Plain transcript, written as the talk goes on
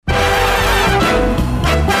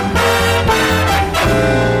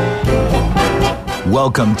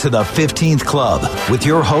Welcome to the 15th Club with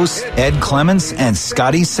your hosts, Ed Clements and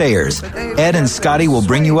Scotty Sayers. Ed and Scotty will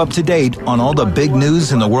bring you up to date on all the big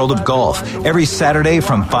news in the world of golf every Saturday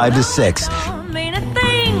from 5 to 6.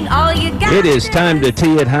 It is time to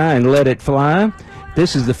tee it high and let it fly.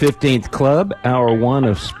 This is the 15th Club, hour one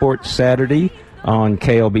of Sports Saturday on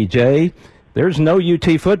KLBJ. There's no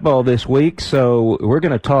UT football this week, so we're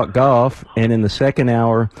going to talk golf, and in the second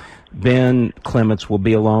hour, Ben Clements will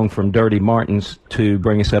be along from Dirty Martins to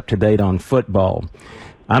bring us up to date on football.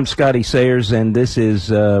 I'm Scotty Sayers, and this is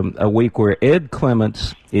a week where Ed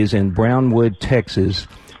Clements is in Brownwood, Texas,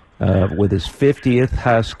 with his 50th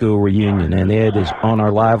high school reunion, and Ed is on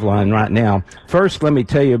our live line right now. First, let me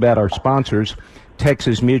tell you about our sponsors: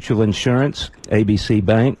 Texas Mutual Insurance, ABC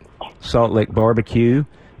Bank, Salt Lake Barbecue,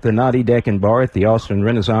 the Naughty Deck and Bar at the Austin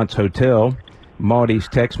Renaissance Hotel, Maudie's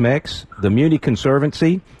Tex-Mex, the Muni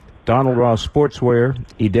Conservancy, Donald Ross Sportswear,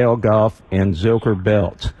 Edel Golf, and Zilker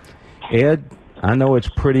Belts. Ed, I know it's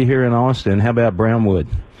pretty here in Austin. How about Brownwood?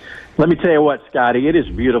 Let me tell you what, Scotty, it is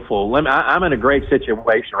beautiful. I'm in a great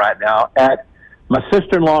situation right now at my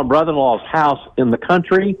sister-in-law and brother-in-law's house in the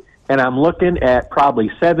country, and I'm looking at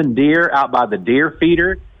probably 7 deer out by the deer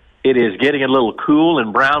feeder. It is getting a little cool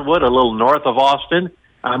in Brownwood, a little north of Austin.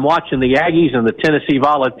 I'm watching the Aggies and the Tennessee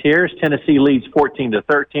Volunteers. Tennessee leads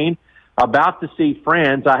 14-13. About to see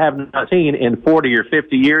friends I have not seen in 40 or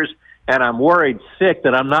 50 years, and I'm worried sick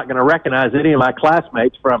that I'm not going to recognize any of my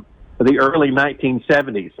classmates from the early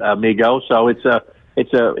 1970s, amigo. So it's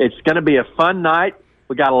going to be a fun night.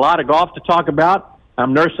 We got a lot of golf to talk about.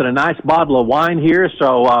 I'm nursing a nice bottle of wine here,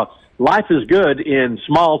 so life is good in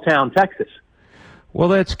small town Texas. Well,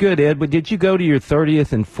 that's good, Ed. But did you go to your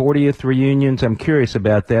 30th and 40th reunions? I'm curious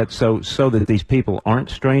about that, so that these people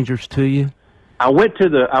aren't strangers to you. I went to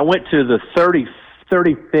the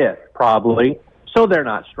 35th probably, so they're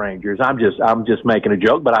not strangers. I'm just making a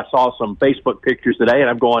joke, but I saw some Facebook pictures today, and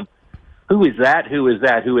I'm going, who is that? Who is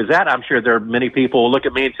that? Who is that? I'm sure there are many people who look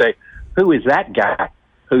at me and say, who is that guy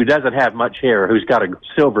who doesn't have much hair, who's got a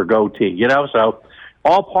silver goatee? You know, so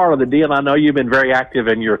all part of the deal. I know you've been very active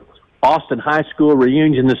in your Austin high school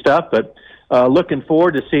reunions and stuff, but looking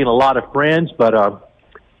forward to seeing a lot of friends, but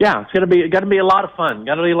yeah, it's going to be a lot of fun.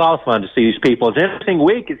 Got to be a lot of fun to see these people. It's an interesting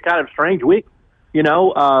week. It's kind of a strange week. You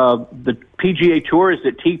know, the PGA Tour is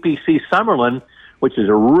at TPC Summerlin, which is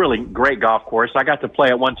a really great golf course. I got to play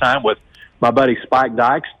at one time with my buddy Spike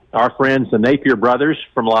Dykes. Our friends, the Napier brothers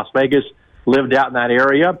from Las Vegas, lived out in that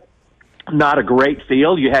area. Not a great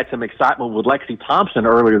field. You had some excitement with Lexi Thompson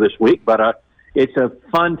earlier this week, but it's a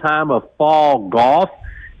fun time of fall golf.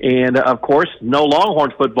 And, of course, no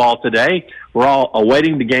Longhorns football today. We're all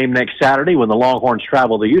awaiting the game next Saturday when the Longhorns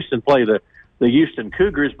travel to Houston, play the Houston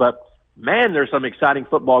Cougars. But, man, there's some exciting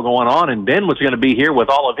football going on. And Ben was going to be here with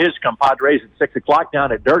all of his compadres at 6 o'clock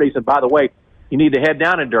down at Dirty's. And, by the way, you need to head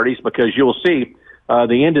down to Dirty's because you'll see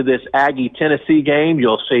the end of this Aggie-Tennessee game.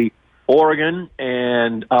 You'll see Oregon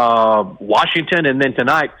and Washington. And then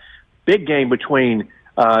tonight, big game between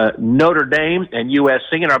Notre Dame and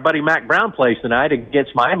USC, and our buddy Mac Brown plays tonight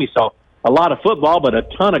against Miami. So a lot of football, but a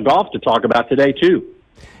ton of golf to talk about today, too.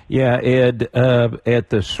 Yeah, Ed, at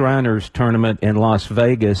the Shriners Tournament in Las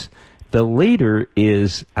Vegas, the leader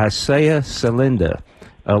is Isaiah Salinda,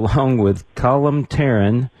 along with Colum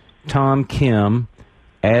Taryn, Tom Kim,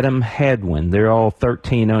 Adam Hadwin. They're all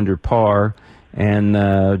 13 under par,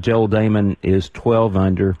 and Joel Damon is 12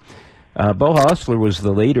 under. Bo Hostler was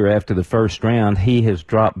the leader after the first round. He has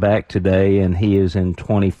dropped back today, and he is in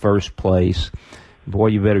 21st place. Boy,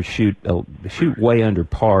 you better shoot way under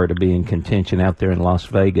par to be in contention out there in Las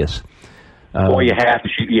Vegas. Boy, you have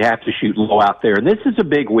to shoot low out there. And this is a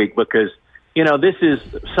big week because, you know, this is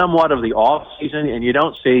somewhat of the off season, and you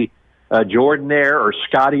don't see Jordan there or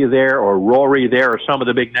Scotty there or Rory there or some of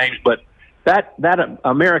the big names, but that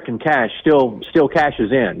American cash still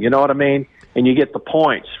cashes in. You know what I mean? And you get the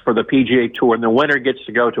points for the PGA Tour, and the winner gets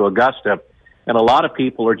to go to Augusta. And a lot of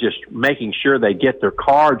people are just making sure they get their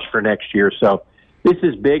cards for next year. So this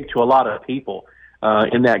is big to a lot of people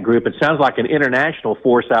in that group. It sounds like an international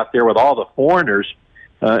force out there with all the foreigners,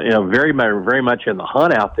 very, very much in the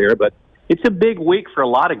hunt out there. But it's a big week for a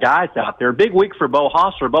lot of guys out there. Big week for Bo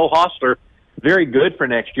Hostler. Bo Hostler, very good for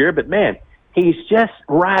next year. But, man, he's just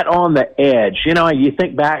right on the edge. You know, you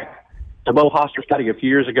think back to Bo Hostler starting a few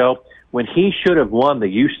years ago, when he should have won the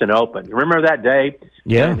Houston Open. Remember that day?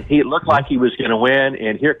 Yeah. And he looked like he was going to win,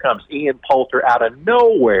 and here comes Ian Poulter out of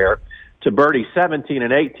nowhere to birdie 17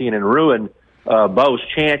 and 18 and ruin Bo's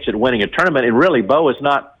chance at winning a tournament. And really, Bo has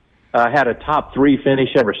not had a top 3 finish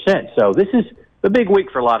ever since. So this is a big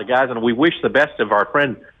week for a lot of guys, and we wish the best of our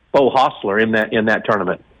friend Bo Hostler in that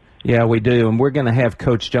tournament. Yeah, we do, and we're going to have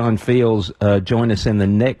Coach John Fields join us in the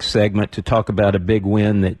next segment to talk about a big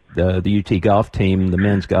win that the UT golf team, the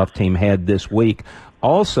men's golf team, had this week.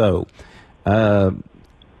 Also, the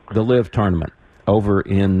LIV tournament over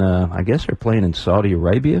in, I guess they're playing in Saudi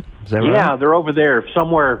Arabia. Is that right? Yeah, they're over there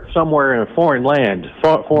somewhere in a foreign land.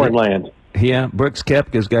 Yeah, Brooks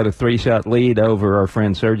Koepka's got a 3-shot lead over our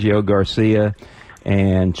friend Sergio Garcia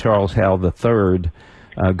and Charles Howell III.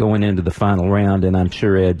 Going into the final round, and I'm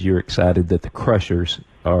sure, Ed, you're excited that the Crushers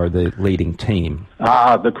are the leading team.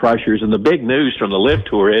 The Crushers. And the big news from the LIV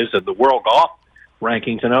Tour is that the World Golf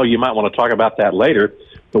Rankings, I know you might want to talk about that later,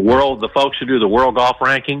 the folks who do the World Golf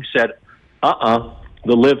Rankings said, the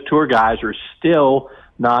LIV Tour guys are still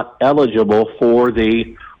not eligible for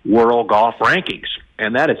the World Golf Rankings.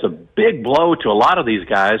 And that is a big blow to a lot of these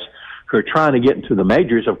guys who are trying to get into the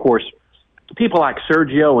majors. Of course, people like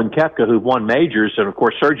Sergio and Koepka who've won majors, and of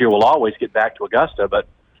course Sergio will always get back to Augusta, but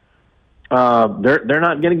they're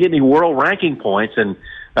not going to get any world ranking points, and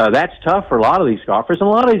that's tough for a lot of these golfers. And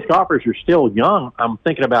a lot of these golfers are still young. I'm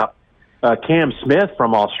thinking about Cam Smith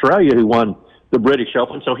from Australia who won the British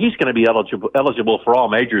Open, so he's going to be eligible for all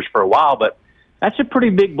majors for a while, but that's a pretty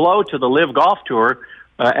big blow to the LIV Golf Tour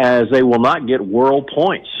as they will not get world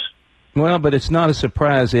points. Well, but it's not a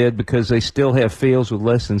surprise, Ed, because they still have fields with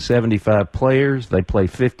less than 75 players. They play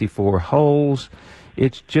 54 holes.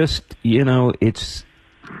 It's just, it's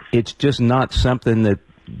just not something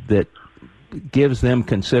that gives them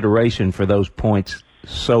consideration for those points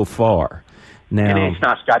so far. Now, and it's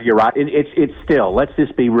not, Scott, you're right. It's still, let's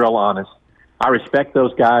just be real honest. I respect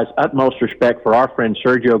those guys, utmost respect for our friend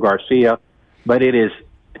Sergio Garcia, but it is,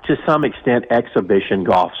 to some extent, exhibition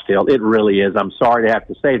golf still. It really is. I'm sorry to have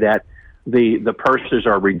to say that. The purses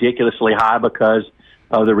are ridiculously high because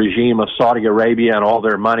of the regime of Saudi Arabia and all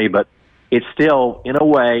their money, but it's still, in a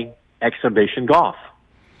way, exhibition golf.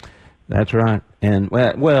 That's right. And,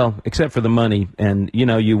 well, except for the money. And,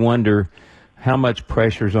 you wonder how much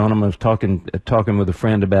pressure's on them. I was talking with a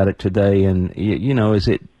friend about it today, and, is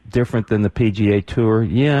it different than the PGA Tour?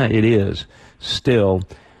 Yeah, it is. Still,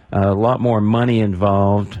 a lot more money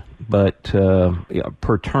involved, but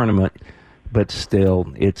per tournament. But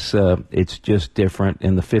still, it's just different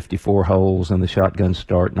in the 54 holes and the shotgun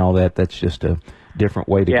start and all that. That's just a different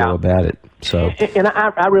way to go about it. So, and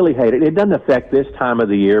I really hate it. It doesn't affect this time of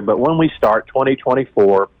the year, but when we start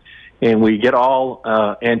 2024 and we get all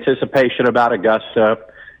anticipation about Augusta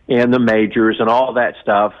and the majors and all that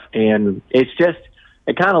stuff, and it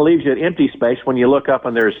kind of leaves you an empty space when you look up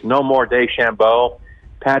and there's no more DeChambeau,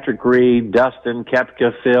 Patrick Reed, Dustin,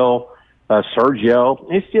 Koepka, Phil, Sergio.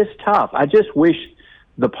 It's just tough. I just wish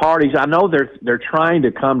the parties, I know they're trying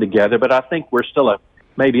to come together, but I think we're still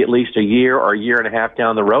maybe at least a year or a year and a half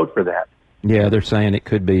down the road for that. Yeah, they're saying it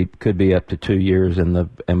could be up to 2 years, and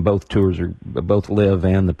both tours are, both LIV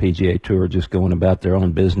and the PGA Tour, are just going about their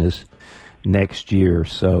own business next year.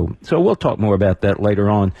 So we'll talk more about that later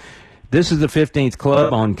on. This is the 15th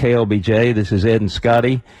Club on KLBJ. This is Ed and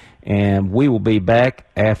Scotty, and we will be back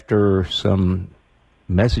after some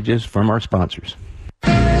messages from our sponsors.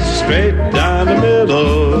 Straight down the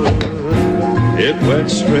middle, it went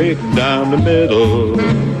straight down the middle.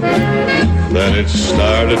 Then it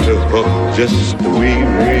started to hook just a wee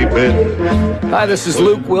bit. Hi, this is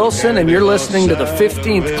Luke Wilson, and you're listening to the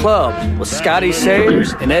 15th Club with Scotty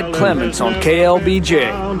Sayers and Ed Clements on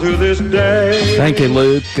KLBJ. Thank you,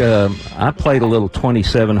 Luke. I played a little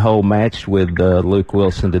 27-hole match with Luke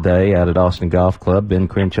Wilson today out at Austin Golf Club. Ben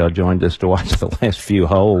Crenshaw joined us to watch the last few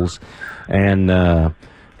holes. And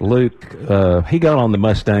Luke, he got on the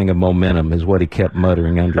Mustang of momentum is what he kept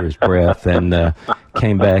muttering under his breath, and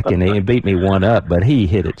came back and he beat me one up, but he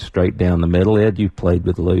hit it straight down the middle. Ed, you played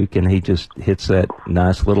with Luke, and he just hits that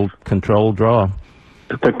nice little controlled draw.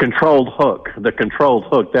 The controlled hook,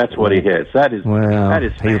 that's what he hits. That is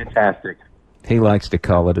fantastic. He likes to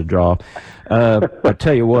call it a draw. I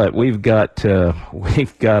tell you what, we've got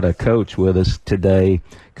a coach with us today,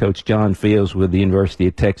 Coach John Fields with the University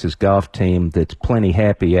of Texas golf team, that's plenty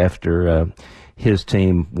happy after his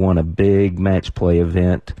team won a big match play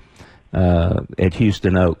event at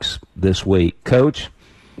Houston Oaks this week. Coach,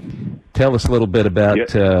 tell us a little bit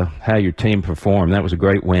about how your team performed. That was a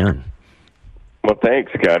great win. Well,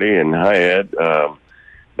 thanks, Scotty, and hi, Ed.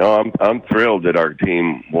 No, I'm thrilled that our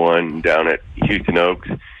team won down at Houston Oaks.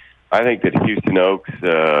 I think that Houston Oaks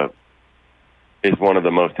is one of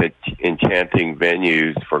the most enchanting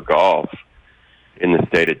venues for golf in the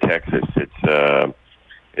state of Texas.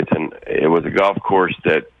 It was a golf course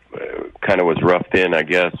that kind of was roughed in, I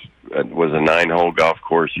guess. It was a 9-hole golf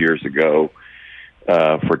course years ago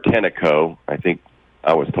for Tenneco. I think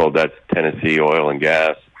I was told that's Tennessee Oil and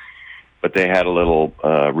Gas. but they had a little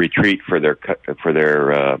retreat for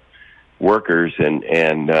their workers,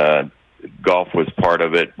 and golf was part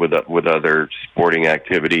of it with other sporting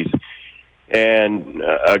activities. And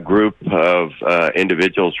a group of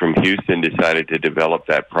individuals from Houston decided to develop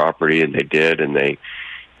that property, and they did, and they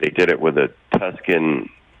did it with a Tuscan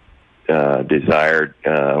desire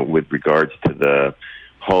with regards to the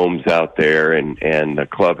homes out there and the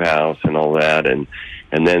clubhouse and all that, and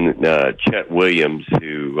then Chet Williams,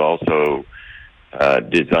 who also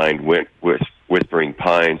designed Whispering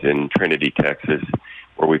Pines in Trinity, Texas,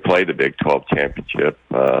 where we play the Big 12 championship,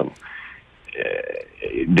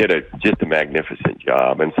 did just a magnificent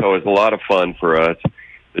job. And so it was a lot of fun for us.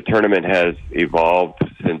 The tournament has evolved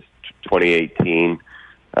since 2018.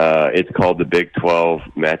 It's called the Big 12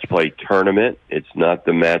 Match Play Tournament. It's not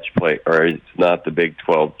the it's not the Big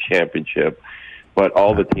 12 Championship, but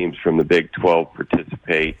all the teams from the Big 12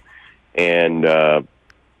 participate, and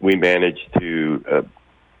we managed to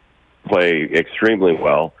play extremely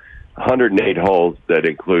well. 108 holes that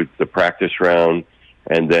includes the practice round,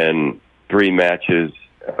 and then 4 matches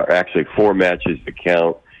to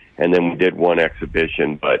count, and then we did one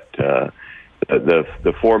exhibition. But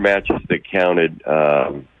the 4 matches that counted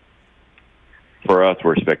for us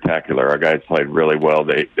were spectacular. Our guys played really well.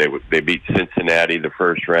 They beat Cincinnati the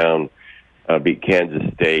first round, beat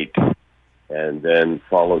Kansas State, and then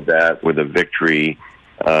followed that with a victory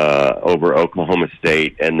over Oklahoma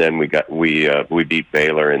State, and then we beat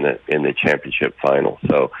Baylor in the championship final.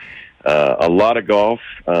 So a lot of golf.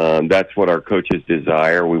 That's what our coaches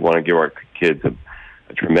desire. We want to give our kids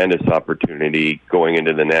a tremendous opportunity going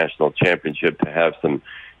into the national championship to have some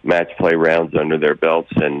match play rounds under their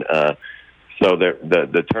belts, and so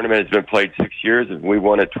the tournament has been played 6 years, and we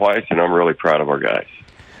won it twice, and I'm really proud of our guys.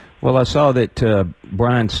 Well, I saw that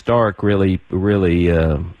Brian Stark really,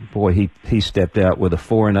 he stepped out with a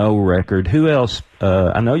 4-0 record. Who else?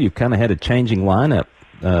 I know you've kind of had a changing lineup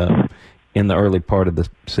in the early part of the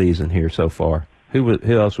season here so far. Who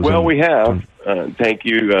else was? Well, we have. Thank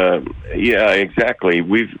you. Yeah, exactly.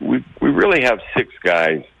 We really have 6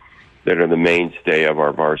 guys that are the mainstay of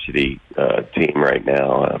our varsity team right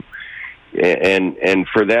now, and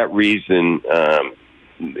for that reason,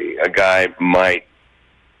 a guy might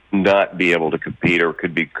not be able to compete or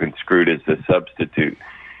could be construed as a substitute.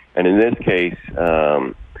 And in this case,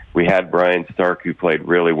 we had Brian Stark, who played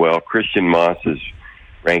really well. Christian Moss is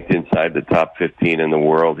ranked inside the top 15 in the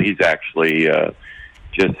world. He's actually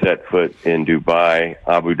just set foot in Dubai,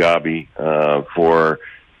 Abu Dhabi, for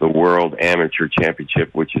the World Amateur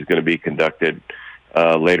Championship, which is going to be conducted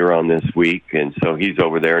later on this week. And so he's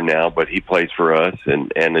over there now, but he plays for us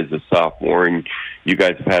and is a sophomore. And you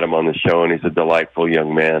guys have had him on the show, and he's a delightful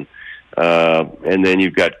young man. And then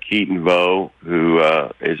you've got Keaton Vo, who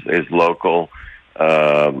is local,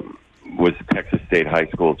 was the Texas State High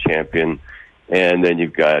School champion. And then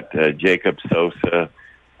you've got Jacob Sosa,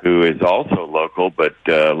 who is also local, but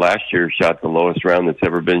last year shot the lowest round that's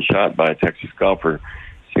ever been shot by a Texas golfer,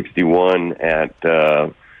 61 at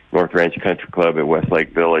North Ranch Country Club at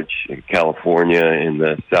Westlake Village, California, in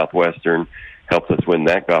the Southwestern. Helped us win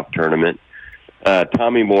that golf tournament.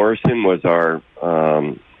 Tommy Morrison was our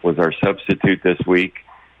substitute this week,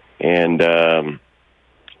 and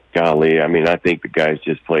golly, I mean, I think the guys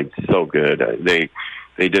just played so good.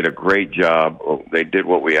 They did a great job. They did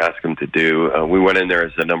what we asked them to do. We went in there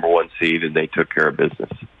as the number 1 seed, and they took care of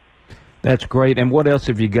business. That's great. And what else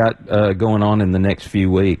have you got going on in the next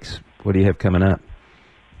few weeks? What do you have coming up?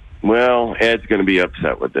 Well, Ed's going to be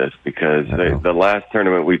upset with this because the last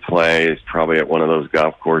tournament we play is probably at one of those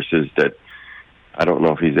golf courses that I don't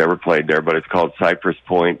know if he's ever played there, but it's called Cypress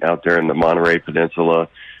Point out there in the Monterey Peninsula.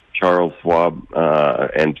 Charles Schwab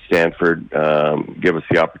and Stanford give us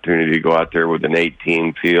the opportunity to go out there with an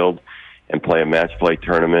 8-team field and play a match play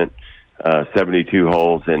tournament, 72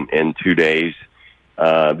 holes in 2 days.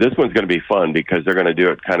 This one's going to be fun because they're going to do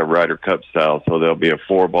it kind of Ryder Cup style. So there'll be a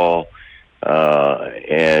 4-ball,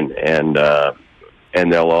 and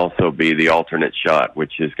there'll also be the alternate shot,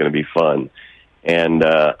 which is going to be fun. And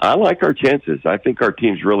I like our chances. I think our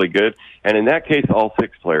team's really good. And in that case, all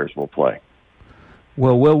 6 players will play.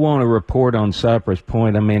 Well, we'll want to report on Cypress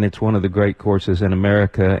Point. I mean, it's one of the great courses in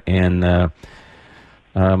America, and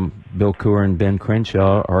Bill Coor and Ben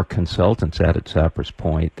Crenshaw are consultants out at Cypress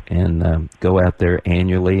Point, and go out there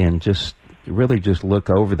annually and just look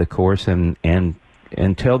over the course and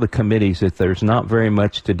tell the committees that there's not very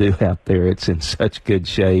much to do out there. It's in such good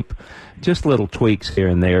shape. Just little tweaks here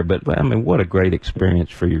and there, but I mean, what a great experience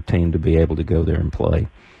for your team to be able to go there and play.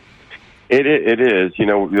 It is. You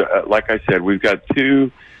know, like I said, we've got 2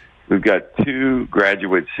 We've got 2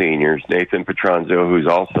 graduate seniors, Nathan Petronzo, who's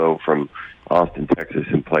also from Austin, Texas,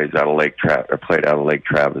 and played out of Lake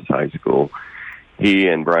Travis High School. He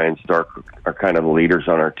and Brian Stark are kind of the leaders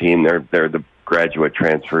on our team. They're the graduate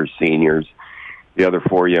transfer seniors. The other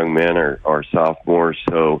 4 young men are sophomores.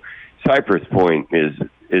 So Cypress Point is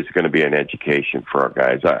going to be an education for our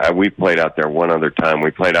guys. We played out there one other time.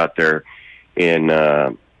 We played out there in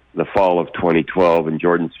the fall of 2012, and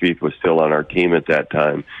Jordan Spieth was still on our team at that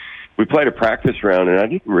time. We played a practice round, and I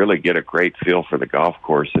didn't really get a great feel for the golf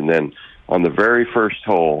course. And then on the very first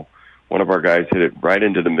hole, one of our guys hit it right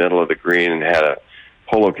into the middle of the green and had a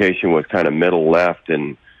hole location was kind of middle left,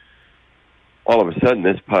 and all of a sudden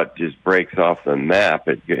this putt just breaks off the map.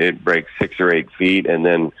 It breaks 6 or 8 feet, and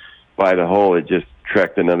then by the hole it just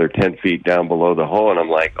trekked another 10 feet down below the hole, and I'm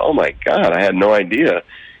like, oh my God, I had no idea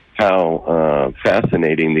how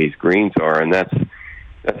fascinating these greens are, and that's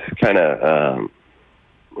kind of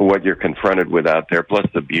what you're confronted with out there, plus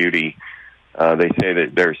the beauty. They say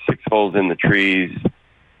that there's 6 holes in the trees,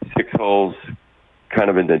 6 holes kind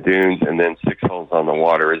of in the dunes, and then 6 holes on the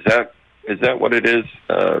water. Is that what it is,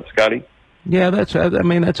 Scotty? Yeah, that's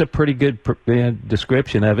a pretty good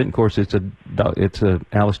description of it. Of course, it's a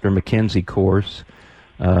Alistair McKenzie course,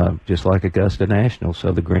 just like Augusta National.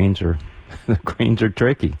 So the greens are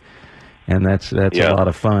tricky, and that's a lot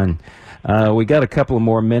of fun. We got a couple of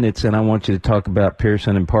more minutes, and I want you to talk about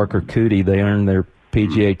Pearson and Parker Cootie. They earned their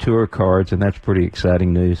PGA Tour cards, and that's pretty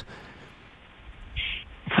exciting news.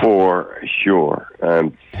 For sure.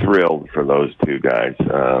 I'm thrilled for those 2 guys.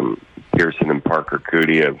 Pearson and Parker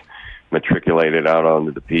Cootie have matriculated out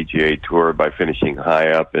onto the PGA Tour by finishing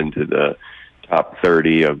high up into the top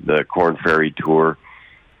 30 of the Korn Ferry Tour.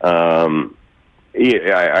 I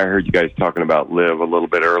heard you guys talking about Liv a little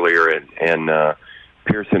bit earlier, and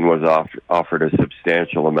Pearson was offered a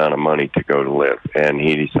substantial amount of money to go to Liv, and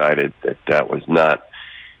he decided that was not,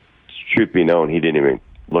 truth be known, he didn't even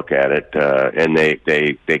look at it, and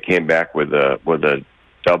they came back with a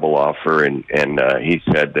double offer, and he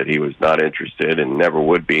said that he was not interested and never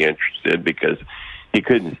would be interested because he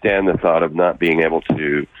couldn't stand the thought of not being able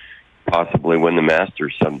to possibly win the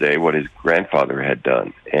Masters someday, what his grandfather had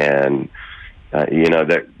done. And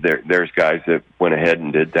there's guys that went ahead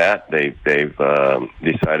and did that. They've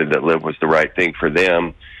decided that Liv was the right thing for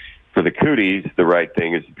them. For the Cooties, the right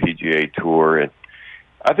thing is the PGA Tour, and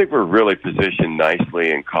I think we're really positioned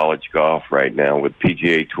nicely in college golf right now with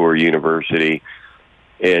PGA Tour University.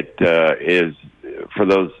 It is, for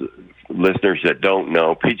those listeners that don't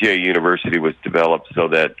know, PGA University was developed so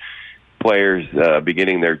that players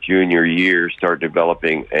beginning their junior year start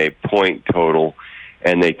developing a point total,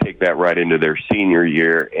 and they take that right into their senior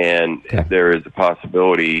year, and there is a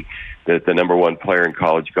possibility that the number 1 player in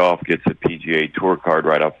college golf gets a PGA Tour card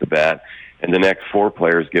right off the bat, and the next 4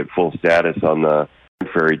 players get full status on the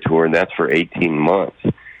Ferry Tour, and that's for 18 months.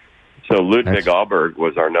 So Ludwig Ahlberg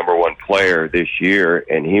was our number 1 player this year,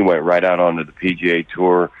 and he went right out onto the PGA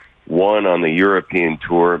Tour, won on the European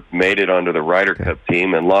Tour, made it onto the Ryder Cup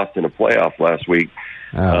team, and lost in a playoff last week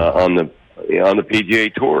on the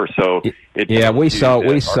PGA Tour. So we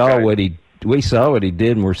saw what he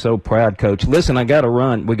did, and we're so proud, Coach. Listen, I got to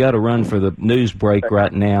run. We got to run for the news break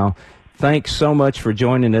right now. Thanks so much for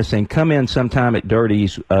joining us, and come in sometime at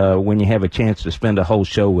Dirty's when you have a chance to spend a whole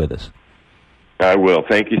show with us. I will.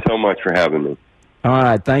 Thank you so much for having me. All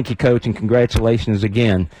right. Thank you, Coach, and congratulations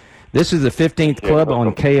again. This is the 15th Club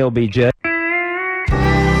on KLBJ.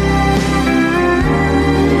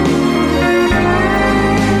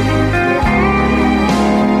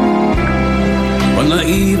 When the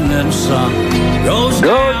evening sun goes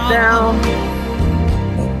down,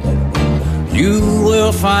 you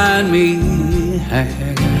will find me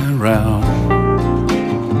hanging around.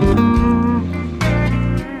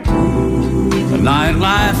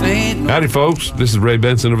 Nightlife ain't Howdy, folks. This is Ray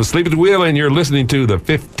Benson of Asleep at the Wheel, and you're listening to the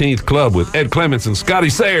 15th Club with Ed Clements and Scotty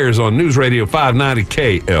Sayers on News Radio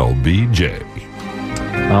 590 KLBJ.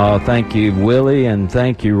 Oh, thank you, Willie, and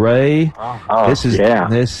thank you, Ray.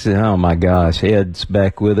 Oh my gosh, Ed's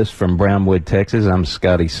back with us from Brownwood, Texas. I'm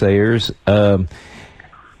Scotty Sayers. The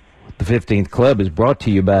 15th Club is brought to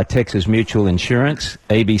you by Texas Mutual Insurance,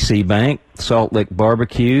 ABC Bank, Salt Lick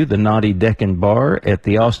Barbecue, the Naughty Deccan Bar at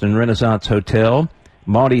the Austin Renaissance Hotel,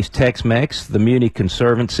 Maudie's Tex-Mex, the Muni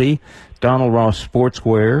Conservancy, Donald Ross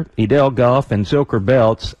Sportswear, Edel Golf, and Zilker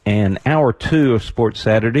Belts. And hour 2 of Sports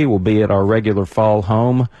Saturday will be at our regular fall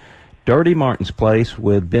home, Dirty Martin's Place,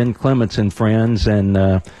 with Ben Clements and friends. And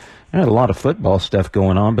there had a lot of football stuff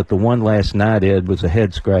going on, but the one last night, Ed, was a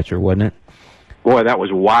head-scratcher, wasn't it? Boy, that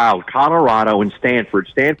was wild. Colorado and Stanford.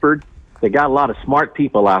 Stanford They got a lot of smart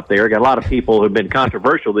people out there. Got a lot of people who have been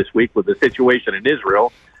controversial this week with the situation in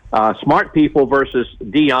Israel. Smart people versus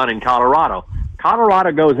Dion in Colorado.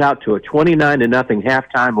 Colorado goes out to a 29-0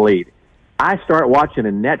 halftime lead. I start watching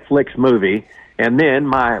a Netflix movie, and then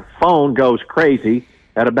my phone goes crazy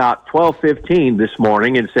at about 12:15 this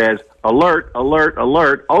morning and says, alert, alert,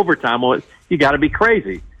 alert, overtime. Well, you got to be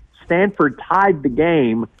crazy. Stanford tied the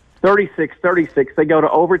game 36-36. They go to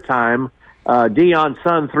overtime. Dion's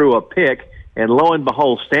son threw a pick, and lo and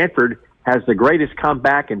behold, Stanford has the greatest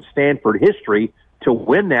comeback in Stanford history to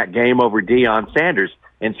win that game over Deion Sanders.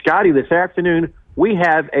 And, Scotty, this afternoon, we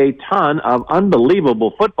have a ton of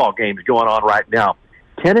unbelievable football games going on right now.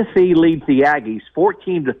 Tennessee leads the Aggies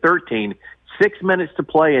 14-13, 6 minutes to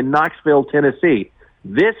play in Knoxville, Tennessee.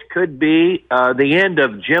 This could be the end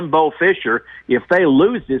of Jimbo Fisher if they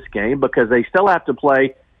lose this game, because they still have to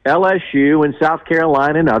play LSU and South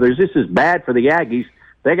Carolina and others. This is bad for the Aggies.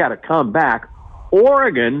 They got to come back.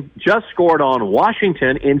 Oregon just scored on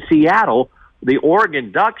Washington in Seattle. The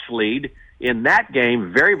Oregon Ducks lead in that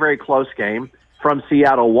game, very, very close game from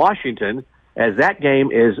Seattle, Washington, as that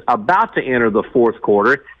game is about to enter the fourth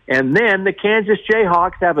quarter. And then the Kansas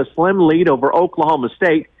Jayhawks have a slim lead over Oklahoma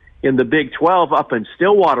State in the Big 12 up in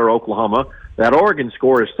Stillwater, Oklahoma. That Oregon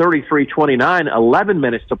score is 33-29, 11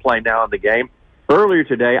 minutes to play now in the game. Earlier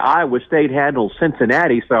today, Iowa State handled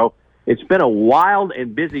Cincinnati, so it's been a wild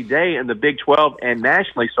and busy day in the Big 12 and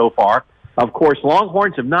nationally so far. Of course,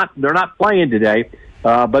 Longhorns they're not playing today,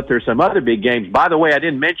 but there's some other big games. By the way, I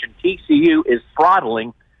didn't mention TCU is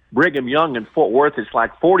throttling Brigham Young in Fort Worth. It's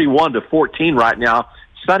like 41-14 right now.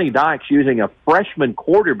 Sonny Dykes using a freshman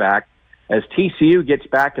quarterback as TCU gets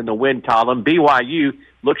back in the win column. BYU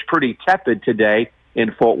looks pretty tepid today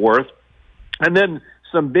in Fort Worth. And then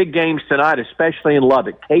some big games tonight, especially in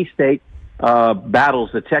Lubbock. K-State battles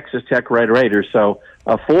the Texas Tech Red Raiders. So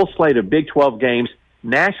a full slate of Big 12 games.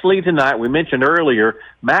 Nationally tonight, we mentioned earlier,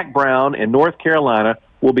 Mack Brown and North Carolina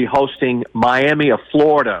will be hosting Miami of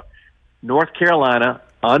Florida. North Carolina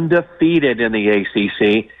undefeated in the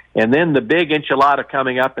ACC. And then the big enchilada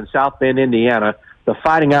coming up in South Bend, Indiana. The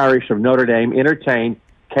Fighting Irish of Notre Dame entertain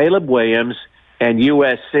Caleb Williams and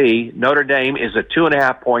USC. Notre Dame is a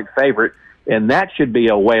 2.5-point favorite, and that should be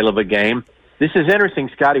a whale of a game. This is interesting,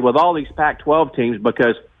 Scotty, with all these Pac-12 teams,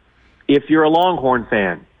 because if you're a Longhorn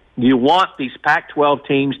fan, you want these Pac-12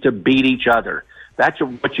 teams to beat each other. That's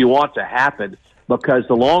what you want to happen, because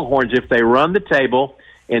the Longhorns, if they run the table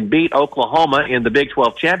and beat Oklahoma in the Big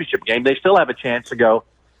 12 championship game, they still have a chance to go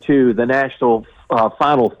to the national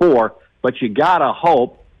Final Four. But you got to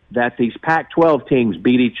hope that these Pac-12 teams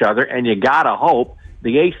beat each other, and you got to hope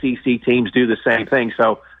the ACC teams do the same thing.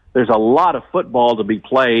 So there's a lot of football to be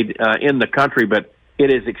played in the country, but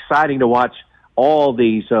it is exciting to watch all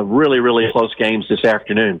these really, really close games this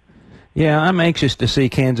afternoon. Yeah, I'm anxious to see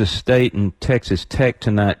Kansas State and Texas Tech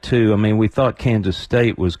tonight, too. I mean, we thought Kansas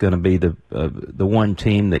State was going to be the one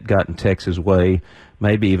team that got in Texas' way,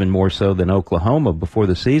 maybe even more so than Oklahoma before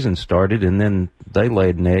the season started, and then they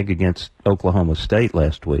laid an egg against Oklahoma State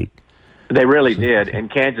last week. They really did.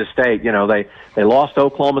 And Kansas State, they lost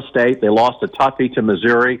Oklahoma State. They lost a toughie to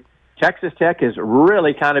Missouri. Texas Tech has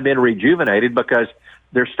really kind of been rejuvenated because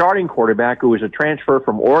their starting quarterback, who was a transfer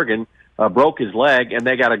from Oregon, broke his leg, and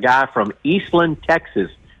they got a guy from Eastland,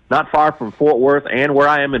 Texas, not far from Fort Worth and where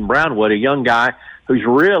I am in Brownwood, a young guy who's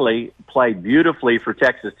really played beautifully for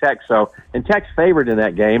Texas Tech. So, and Tech's favored in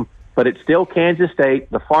that game, but it's still Kansas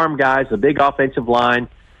State, the farm guys, the big offensive line,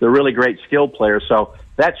 the really great skilled players. So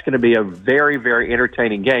that's going to be a very, very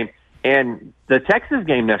entertaining game. And the Texas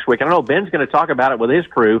game next week, I don't know, Ben's going to talk about it with his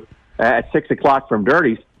crew at 6 o'clock from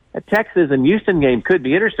Dirty's. A Texas and Houston game could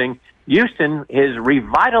be interesting. Houston is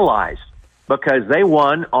revitalized because they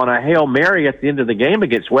won on a Hail Mary at the end of the game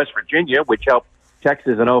against West Virginia, which helped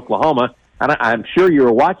Texas and Oklahoma. And I'm sure you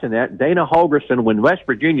were watching that. Dana Holgorsen, when West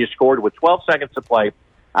Virginia scored with 12 seconds to play,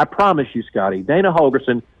 I promise you, Scotty, Dana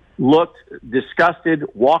Holgorsen looked disgusted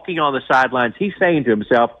walking on the sidelines. He's saying to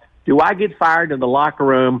himself, do I get fired in the locker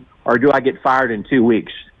room or do I get fired in 2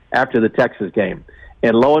 weeks after the Texas game?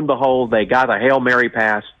 And lo and behold, they got a Hail Mary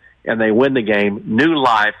pass and they win the game. New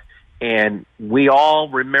life. And we all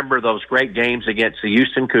remember those great games against the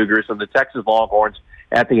Houston Cougars and the Texas Longhorns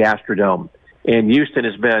at the Astrodome. And Houston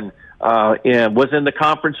has been was in the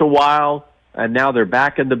conference a while, and now they're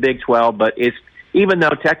back in the Big 12. But it's even though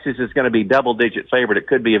Texas is going to be double-digit favorite, it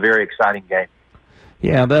could be a very exciting game.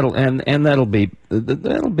 Yeah, that'll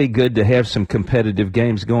be good to have some competitive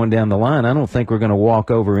games going down the line. I don't think we're going to walk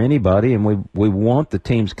over anybody, and we want the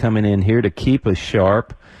teams coming in here to keep us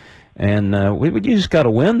sharp. And we just got to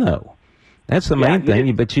win, though. That's the main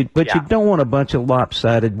thing. But you don't want a bunch of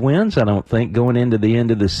lopsided wins, I don't think, going into the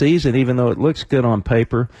end of the season, even though it looks good on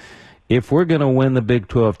paper. If we're going to win the Big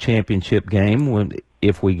 12 championship game,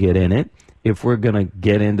 if we get in it, if we're going to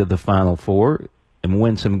get into the Final Four and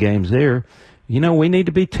win some games there, we need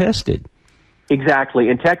to be tested. Exactly.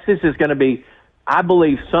 And Texas is going to be, I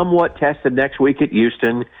believe, somewhat tested next week at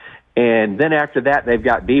Houston. And then after that, they've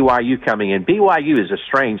got BYU coming in. BYU is a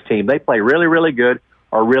strange team. They play really, really good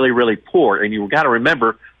or really, really poor. And you've got to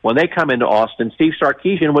remember, when they come into Austin, Steve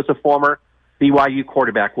Sarkisian was a former BYU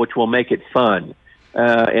quarterback, which will make it fun.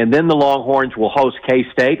 And then the Longhorns will host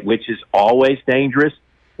K-State, which is always dangerous.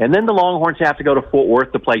 And then the Longhorns have to go to Fort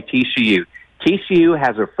Worth to play TCU. TCU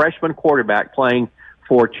has a freshman quarterback playing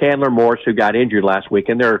for Chandler Morris, who got injured last week,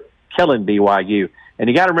 and they're killing BYU. And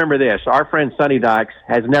you got to remember this: our friend Sonny Dykes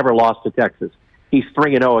has never lost to Texas. He's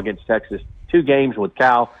 3-0 against Texas. 2 games with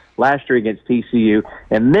Cal, last year against TCU.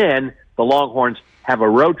 And then the Longhorns have a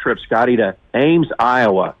road trip, Scotty, to Ames,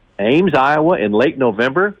 Iowa. Ames, Iowa in late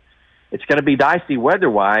November. It's going to be dicey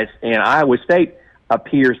weather-wise, and Iowa State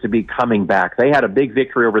appears to be coming back. They had a big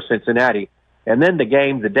victory over Cincinnati. And then the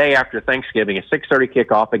game the day after Thanksgiving, a 6:30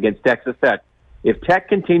 kickoff against Texas Tech. If Tech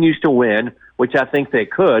continues to win, which I think they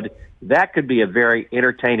could, that could be a very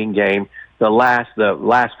entertaining game, the last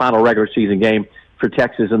final regular season game for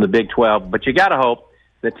Texas in the Big 12. But you got to hope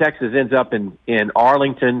that Texas ends up in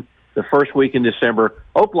Arlington the first week in December.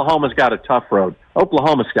 Oklahoma's got a tough road.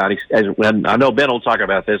 Oklahoma, Scotty, and I know Ben will talk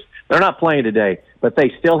about this, they're not playing today, but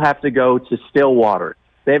they still have to go to Stillwater.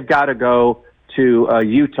 They've got to go to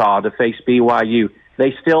Utah to face BYU.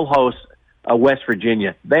 They still host West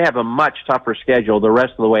Virginia. They have a much tougher schedule the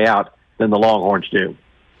rest of the way out than the Longhorns do.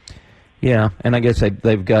 Yeah, and I guess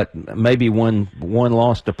they've got maybe one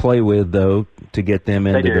loss to play with, though, to get them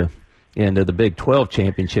into the Big 12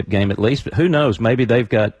 championship game at least. But who knows? Maybe they've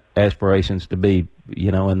got aspirations to be,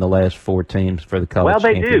 in the last 4 teams for the college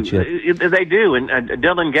championship. Well, they do. And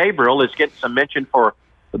Dylan Gabriel is getting some mention for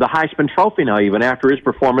the Heisman Trophy now, even after his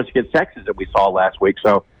performance against Texas that we saw last week.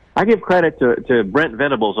 So I give credit to Brent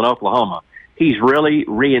Venables in Oklahoma. He's really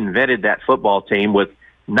reinvented that football team with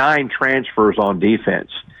 9 transfers on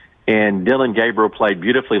defense. And Dylan Gabriel played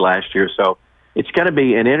beautifully last year. So it's going to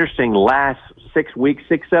be an interesting last 7 weeks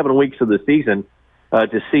of the season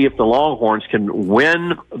to see if the Longhorns can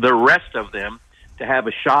win the rest of them to have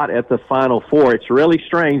a shot at the Final Four. It's really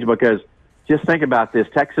strange because just think about this.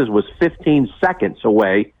 Texas was 15 seconds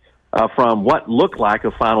away from what looked like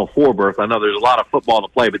a Final Four berth. I know there's a lot of football to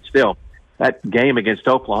play, but still, that game against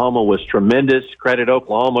Oklahoma was tremendous. Credit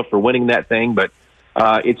Oklahoma for winning that thing, but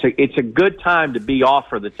it's a good time to be off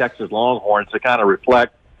for the Texas Longhorns to kind of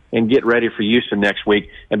reflect and get ready for Houston next week.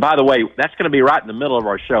 And by the way, that's going to be right in the middle of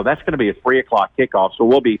our show. That's going to be a 3:00 kickoff, so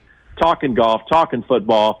we'll be talking golf, talking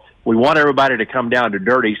football. We want everybody to come down to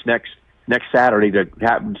Dirty's next Saturday to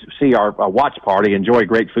see our watch party, enjoy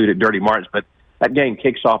great food at Dirty Martin's. But that game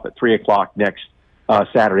kicks off at 3:00 next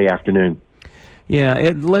Saturday afternoon.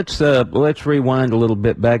 Yeah, let's rewind a little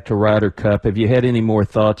bit back to Ryder Cup. Have you had any more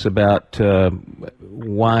thoughts about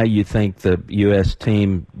why you think the U.S.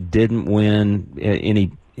 team didn't win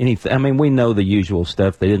anything? I mean, we know the usual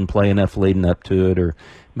stuff. They didn't play enough leading up to it, or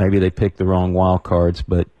maybe they picked the wrong wild cards.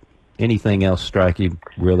 But anything else strike you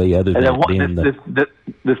really other than being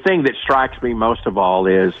the thing that strikes me most of all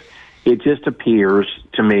is it just appears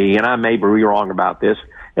to me, and I may be wrong about this,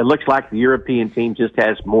 it looks like the European team just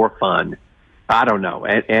has more fun. I don't know.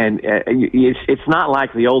 And it's not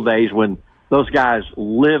like the old days when those guys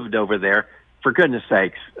lived over there. For goodness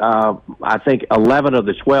sakes, I think 11 of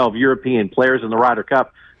the 12 European players in the Ryder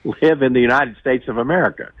Cup live in the United States of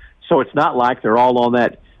America. So it's not like they're all on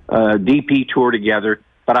that DP tour together,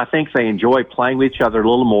 but I think they enjoy playing with each other a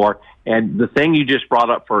little more. And the thing you just brought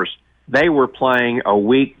up first, they were playing a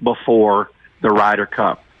week before the Ryder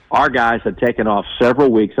Cup. Our guys had taken off several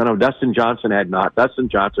weeks. I know Dustin Johnson had not. Dustin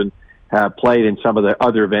Johnson played in some of the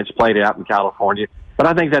other events, played it out in California. But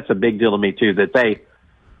I think that's a big deal to me, too,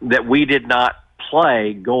 that we did not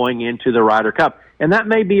play going into the Ryder Cup. And that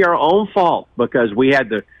may be our own fault because we had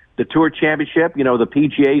the Tour Championship. The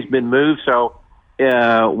PGA's been moved, so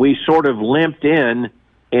we sort of limped in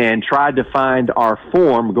and tried to find our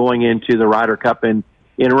form going into the Ryder Cup in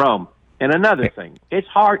Rome. And another thing, it's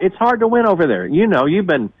hard to win over there. You've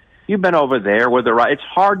been over there with it's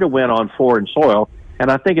hard to win on foreign soil. And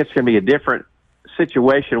I think it's going to be a different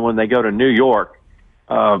situation when they go to New York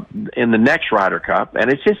in the next Ryder Cup.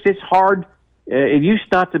 And it's hard. It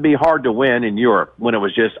used not to be hard to win in Europe when it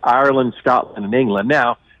was just Ireland, Scotland, and England.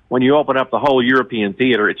 Now, when you open up the whole European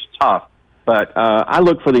theater, it's tough. But I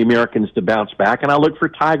look for the Americans to bounce back, and I look for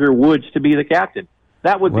Tiger Woods to be the captain.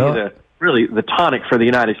 That would be really the tonic for the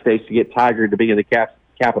United States to get Tiger to be in the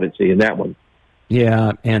captaincy in that one.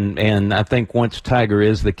 Yeah, and I think once Tiger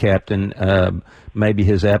is the captain, maybe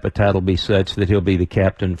his appetite will be such that he'll be the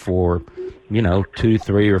captain for, 2,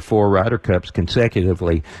 3, or 4 Ryder Cups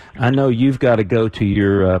consecutively. I know you've got to go to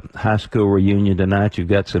your high school reunion tonight. You've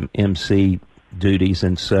got some MC duties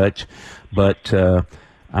and such, but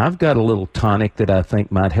I've got a little tonic that I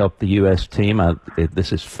think might help the U.S. team.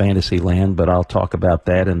 This is fantasy land, but I'll talk about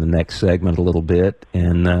that in the next segment a little bit.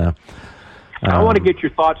 And I want to get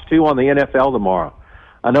your thoughts, too, on the NFL tomorrow.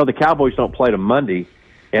 I know the Cowboys don't play on Monday,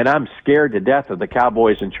 and I'm scared to death of the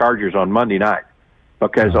Cowboys and Chargers on Monday night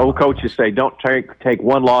because old coaches say don't take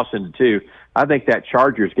one loss into 2. I think that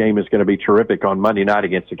Chargers game is going to be terrific on Monday night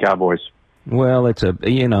against the Cowboys. Well, it's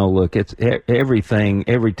it's everything.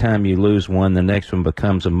 Every time you lose one, the next one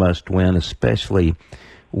becomes a must-win, especially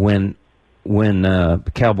when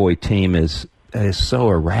the Cowboy team is so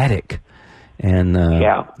erratic. And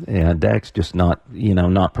Dak's just not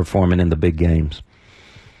performing in the big games.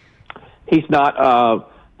 He's not.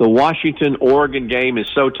 The Washington-Oregon game is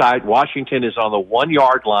so tight. Washington is on the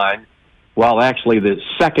 1-yard line, while actually the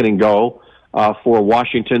second and goal for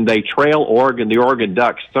Washington. They trail Oregon, the Oregon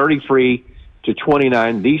Ducks,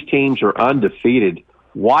 33-29. These teams are undefeated.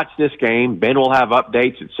 Watch this game. Ben will have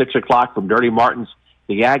updates at 6 o'clock from Dirty Martin's.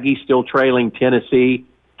 The Aggies still trailing Tennessee.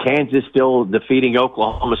 Kansas still defeating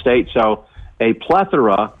Oklahoma State. So a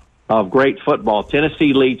plethora of great football.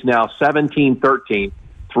 Tennessee leads now 17-13,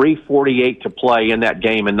 3:48 to play in that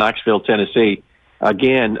game in Knoxville, Tennessee.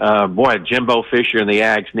 Again, Jimbo Fisher and the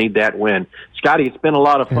Ags need that win. Scotty, it's been a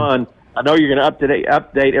lot of fun. I know you're going to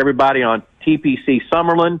update everybody on TPC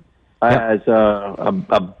Summerlin as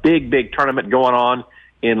a big tournament going on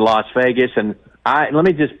in Las Vegas. And let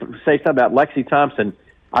me just say something about Lexi Thompson.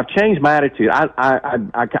 I've changed my attitude.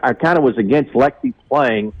 I kind of was against Lexi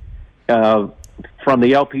playing from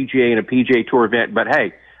the LPGA and a PGA Tour event. But,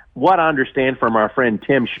 hey, what I understand from our friend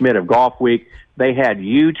Tim Schmidt of Golf Week, they had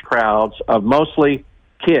huge crowds of mostly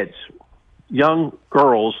kids, young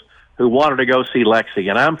girls who wanted to go see Lexi.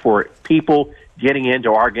 And I'm for people getting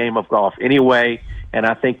into our game of golf anyway, and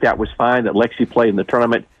I think that was fine that Lexi played in the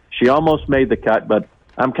tournament. She almost made the cut, but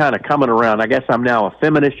I'm kind of coming around. I guess I'm now a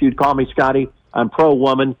feminist, you'd call me, Scotty. I'm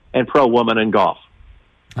pro-woman and pro-woman in golf.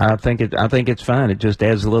 I think it's fine. It just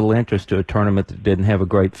adds a little interest to a tournament that didn't have a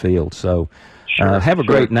great field. So have a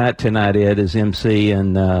great night tonight, Ed, as MC,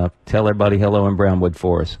 and tell everybody hello in Brownwood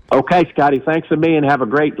for us. Okay, Scotty, thanks to me, and have a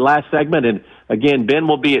great last segment. And, again, Ben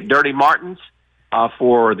will be at Dirty Martin's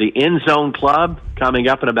for the End Zone Club coming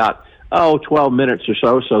up in about, 12 minutes or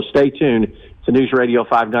so. So stay tuned to News Radio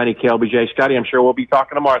 590 KLBJ. Scotty, I'm sure we'll be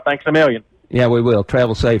talking tomorrow. Thanks a million. Yeah, we will.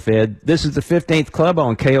 Travel safe, Ed. This is the 15th Club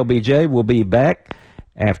on KLBJ. We'll be back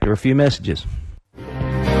after a few messages.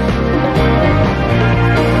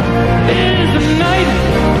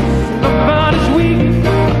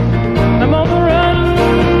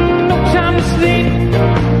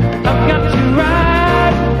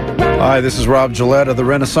 Hi, this is Rob Gillette of the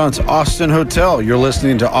Renaissance Austin Hotel. You're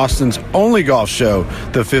listening to Austin's only golf show,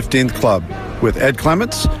 the 15th Club, with Ed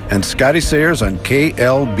Clements and Scotty Sayers on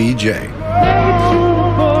KLBJ.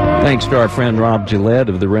 Thanks to our friend Rob Gillette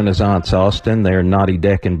of the Renaissance Austin. Their Naughty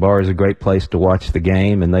Deck and Bar is a great place to watch the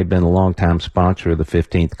game, and they've been a longtime sponsor of the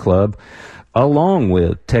 15th Club, along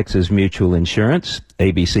with Texas Mutual Insurance,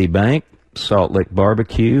 ABC Bank, Salt Lick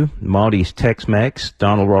Barbecue, Maltese Tex-Mex,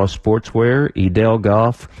 Donald Ross Sportswear, Edel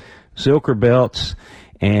Golf, Zilker Belts,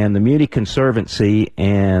 and the Muni Conservancy.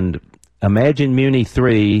 And Imagine Muni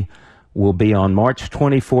 3 will be on March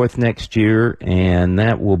 24th next year, and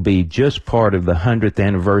that will be just part of the 100th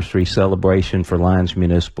anniversary celebration for Lyons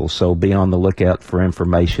Municipal. So be on the lookout for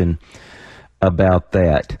information about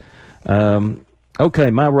that.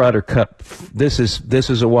 Okay, my Ryder Cup. This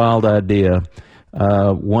is a wild idea.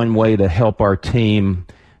 One way to help our team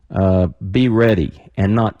be ready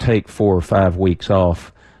and not take 4 or 5 weeks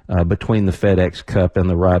off between the FedEx Cup and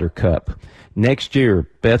the Ryder Cup. Next year,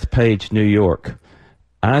 Bethpage, New York.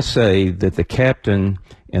 I say that the captain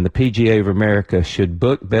and the PGA of America should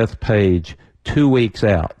book Bethpage 2 weeks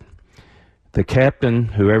out. The captain,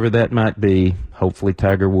 whoever that might be, hopefully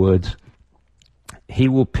Tiger Woods, he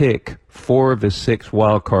will pick 4 of his 6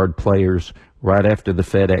 wildcard players right after the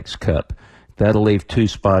FedEx Cup. That'll leave 2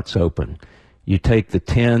 spots open. You take the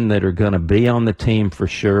 10 that are going to be on the team for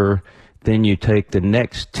sure, then you take the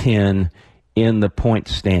next 10 in the point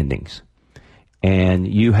standings.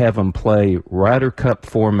 And you have them play Ryder Cup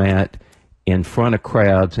format in front of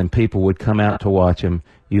crowds, and people would come out to watch them.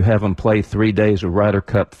 You have them play 3 days of Ryder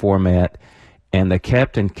Cup format, and the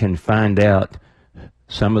captain can find out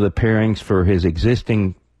some of the pairings for his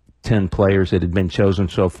existing 10 players that had been chosen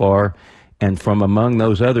so far. And from among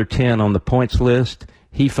those other 10 on the points list,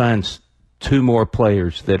 he finds 2 more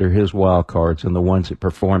players that are his wild cards and the ones that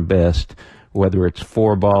perform best, whether it's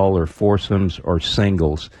 4-ball or foursomes or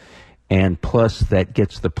singles. And plus, that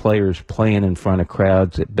gets the players playing in front of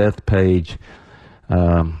crowds at Bethpage.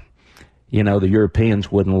 The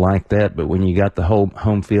Europeans wouldn't like that, but when you got the whole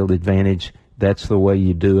home field advantage, that's the way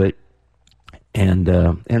you do it. And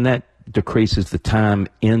that decreases the time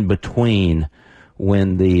in between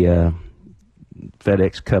when the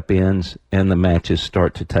FedEx Cup ends and the matches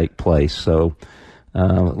start to take place. So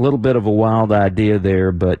a little bit of a wild idea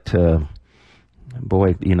there, but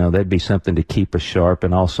boy, that'd be something to keep us sharp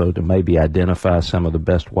and also to maybe identify some of the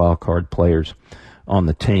best wild card players on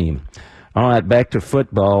the team. All right, back to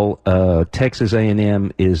football. Texas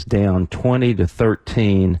A&M is down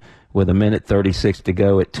 20-13 with 1:36 to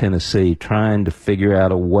go at Tennessee, trying to figure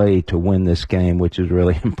out a way to win this game, which is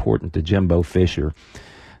really important to Jimbo Fisher.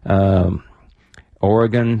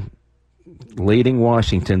 Oregon leading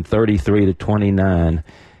Washington 33-29,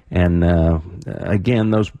 and again,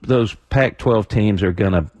 those Pac-12 teams are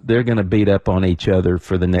gonna beat up on each other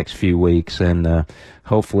for the next few weeks, and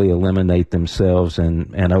hopefully eliminate themselves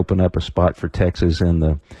and open up a spot for Texas in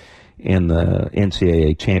the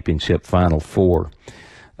NCAA championship Final Four.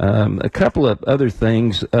 A couple of other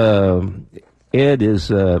things. Ed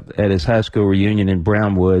is at his high school reunion in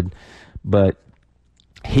Brownwood, but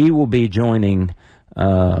he will be joining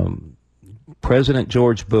President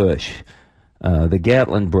George Bush, the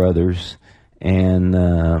Gatlin brothers, and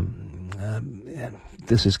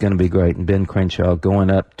this is going to be great, and Ben Crenshaw going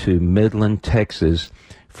up to Midland, Texas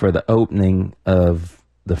for the opening of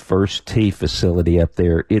the First Tee facility up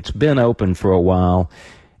there. It's been open for a while,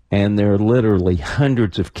 and there are literally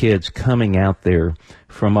hundreds of kids coming out there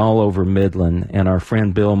from all over Midland. And our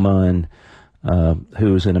friend Bill Munn,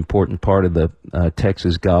 who is an important part of the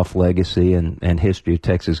Texas golf legacy and history of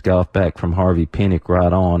Texas golf back from Harvey Pinnock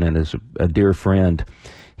right on, and is a dear friend.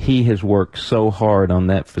 He has worked so hard on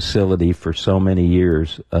that facility for so many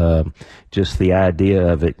years, just the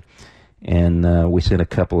idea of it. And we sent a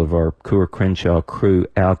couple of our Coeur Crenshaw crew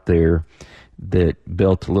out there that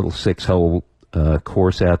built a little 6-hole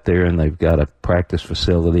course out there, and they've got a practice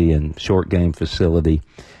facility and short game facility,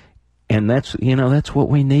 and that's what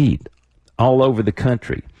we need all over the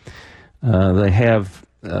country. They have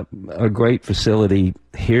a great facility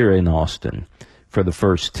here in Austin for the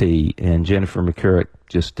First Tee, and Jennifer McCurrick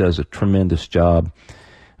just does a tremendous job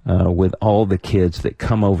with all the kids that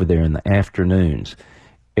come over there in the afternoons.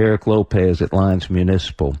 Eric Lopez at Lyons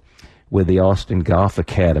Municipal with the Austin Golf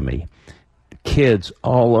Academy. Kids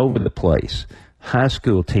all over the place, high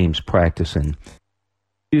school teams practicing.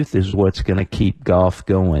 Youth is what's going to keep golf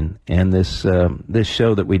going. And this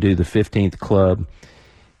show that we do, the 15th Club,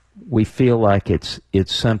 we feel like it's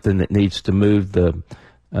something that needs to move the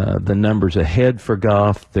numbers ahead for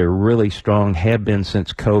golf. They're really strong, have been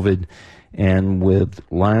since COVID, and with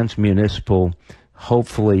Lyons Municipal,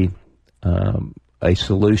 hopefully a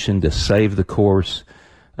solution to save the course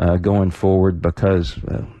going forward, because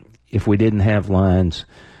if we didn't have Lyons,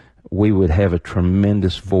 we would have a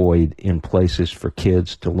tremendous void in places for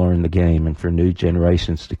kids to learn the game and for new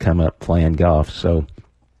generations to come up playing golf. So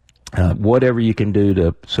whatever you can do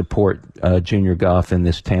to support junior golf in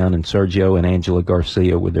this town, and Sergio and Angela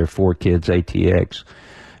Garcia with their 4 kids, ATX,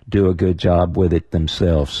 do a good job with it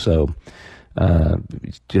themselves. So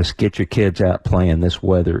just get your kids out playing. This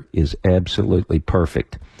weather is absolutely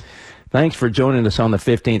perfect. Thanks for joining us on the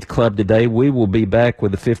 15th Club today. We will be back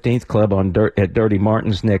with the 15th Club at Dirty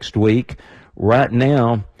Martin's next week. Right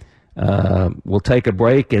now, we'll take a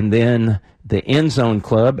break, and then the End Zone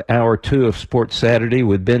Club, Hour 2 of Sports Saturday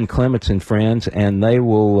with Ben Clements and friends, and they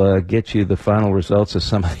will get you the final results of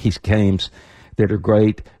some of these games that are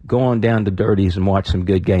great. Go on down to Dirty's and watch some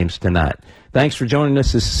good games tonight. Thanks for joining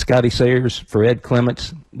us. This is Scotty Sayers for Ed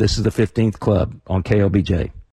Clements. This is the 15th Club on KLBJ.